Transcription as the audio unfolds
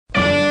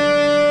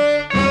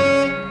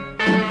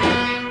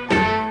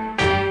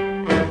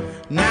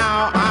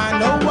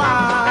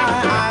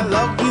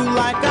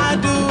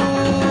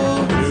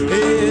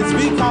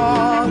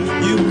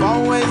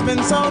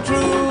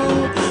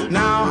true.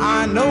 Now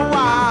I know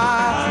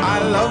why I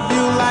love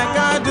you like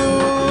I do,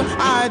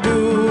 I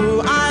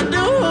do, I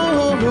do.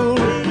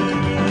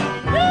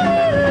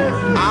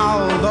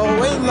 I'll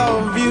always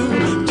love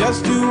you,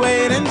 just you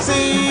wait and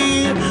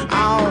see.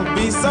 I'll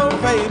be so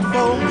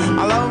faithful,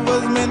 our love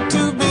was meant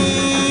to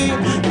be.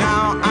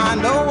 Now I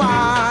know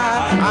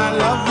why I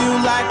love you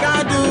like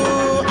I do,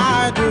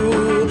 I do,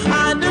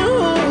 I do.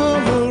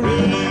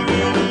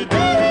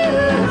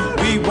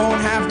 We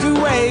won't have to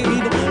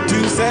wait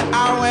to set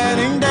our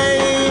wedding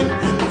date,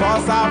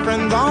 'cause our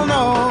friends all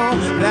know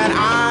that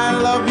I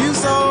love you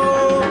so.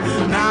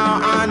 Now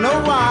I know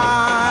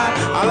why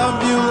I love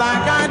you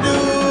like I do,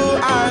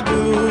 I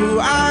do,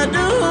 I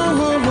do.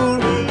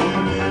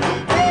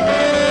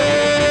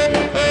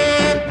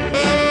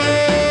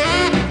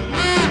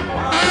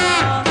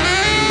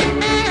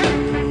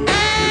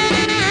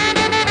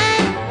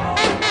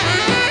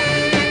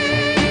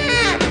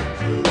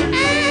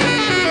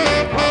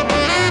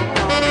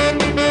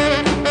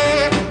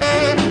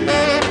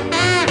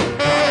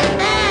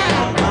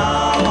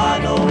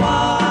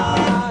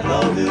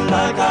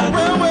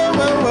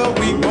 Well,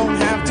 we won't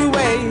have to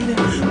wait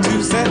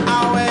to set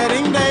our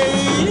wedding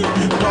date,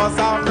 'cause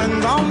our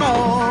friends all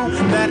know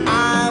that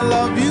I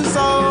love you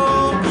so.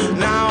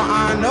 Now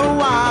I know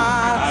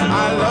why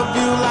I love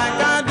you like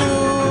I do,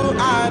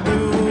 I do,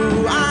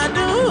 I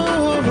do.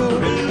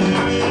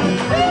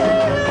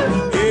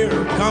 Here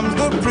comes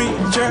the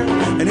preacher,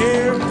 and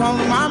here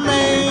comes my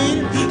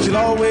maid. She'll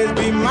always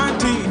be my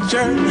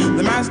teacher,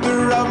 the master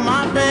of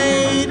my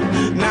fate.